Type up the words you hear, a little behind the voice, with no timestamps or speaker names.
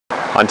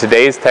On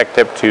today's Tech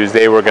Tip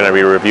Tuesday, we're going to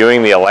be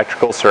reviewing the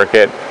electrical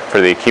circuit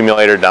for the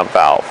accumulator dump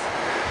valve.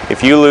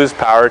 If you lose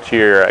power to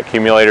your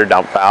accumulator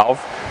dump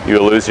valve, you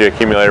will lose your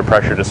accumulator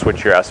pressure to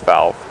switch your S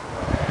valve.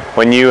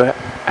 When you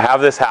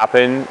have this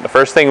happen, the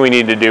first thing we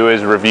need to do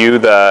is review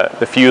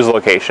the fuse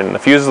location. The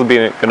fuse is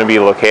going to be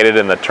located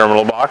in the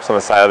terminal box on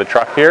the side of the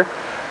truck here.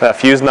 The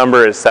fuse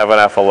number is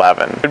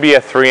 7F11. It would be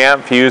a 3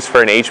 amp fuse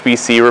for an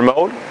HBC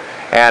remote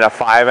and a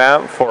 5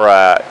 amp for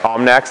a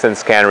Omnex and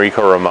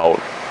Scanrico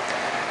remote.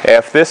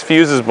 If this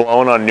fuse is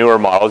blown on newer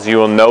models, you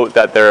will note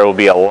that there will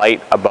be a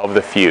light above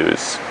the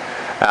fuse.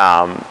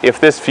 If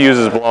this fuse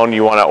is blown,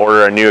 you want to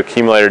order a new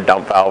accumulator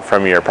dump valve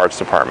from your parts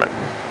department.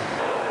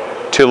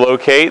 To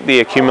locate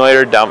the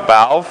accumulator dump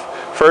valve,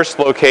 first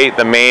locate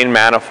the main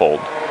manifold.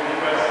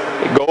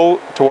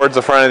 Go towards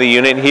the front of the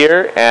unit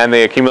here and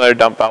the accumulator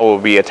dump valve will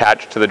be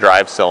attached to the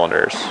drive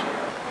cylinders.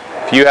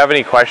 If you have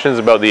any questions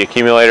about the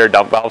accumulator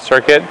dump valve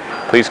circuit,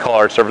 please call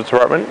our service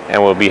department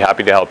and we'll be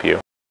happy to help you.